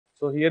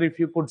So here if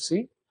you could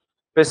see,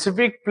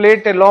 Pacific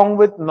plate along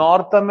with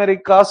North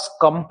America's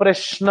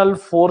compressional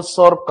force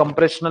or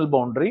compressional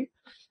boundary.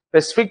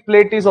 Pacific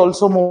plate is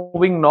also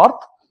moving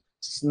north.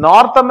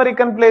 North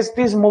American plate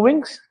is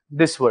moving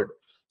thisward.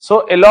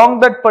 So along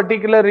that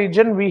particular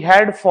region, we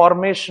had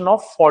formation of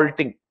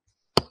faulting.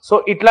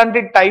 So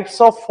itlanti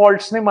types of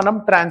faults ni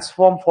manam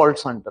transform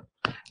faults antar.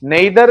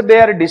 Neither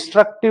they are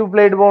destructive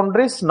plate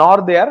boundaries nor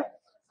they are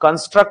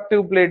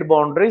constructive plate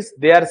boundaries.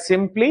 They are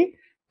simply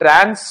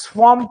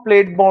transform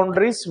plate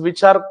boundaries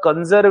which are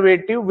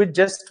conservative, which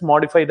just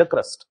modify the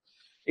crust.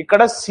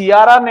 ఇక్కడ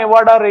Sierra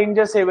Nevada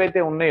ranges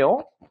ఏవైతే ఉన్నాయో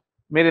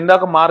మీరు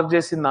ఇందాక mark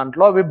చేసిన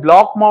దాంట్లో అవి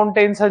black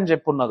mountains అని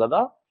చెప్పున్నా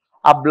కదా,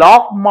 ఆ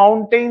బ్లాక్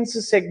మౌంటైన్స్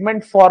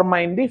సెగ్మెంట్ ఫార్మ్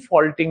అయింది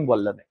ఫాల్టింగ్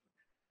వల్లనే.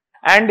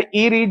 అండ్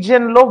ఈ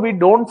రీజియన్ లో we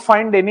don't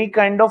find any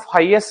kind of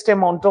highest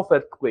amount of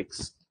earth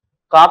quakes.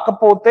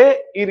 కాకపోతే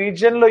ఈ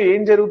రీజియన్ లో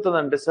ఏం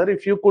జరుగుతుందంటే sir,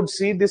 if you could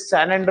see this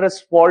San Andres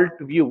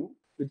fault view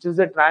which is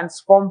a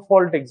transform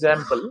fault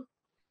example,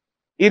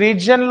 ఈ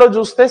region లో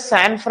చూస్తే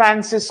శాన్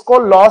ఫ్రాన్సిస్కో,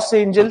 లాస్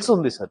ఏంజల్స్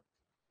ఉంది sir.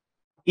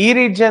 ఈ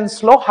రీజియన్స్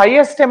లో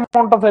highest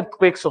amount of earth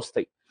quakes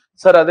వస్తాయి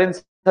సార్. అదే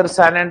సార్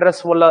శాన్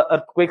ఆండ్రెస్ వల్ల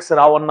earth quakes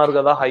రావన్నారు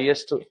కదా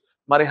హైయెస్ట్,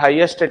 మరి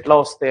హైయెస్ట్ ఎట్లా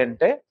వస్తాయి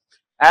అంటే,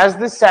 as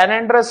this San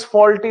Andreas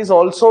fault is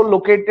also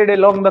located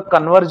along the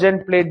convergent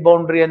plate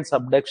boundary and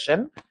subduction,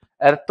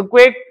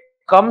 earthquake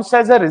comes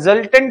as a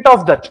resultant of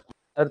that.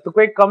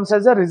 Earthquake comes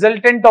as a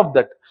resultant of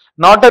that,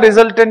 not a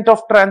resultant of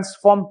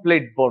transform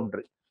plate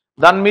boundary.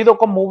 దాని మీద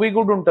ఒక movie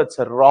కూడా ఉంటుంది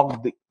sir, rock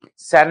the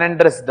San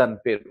Andres దాని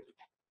పేరు.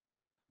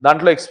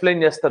 దాంట్లో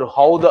explain చేస్తారు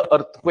how the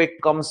earthquake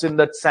comes in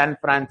that San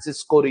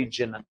Francisco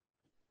region అని.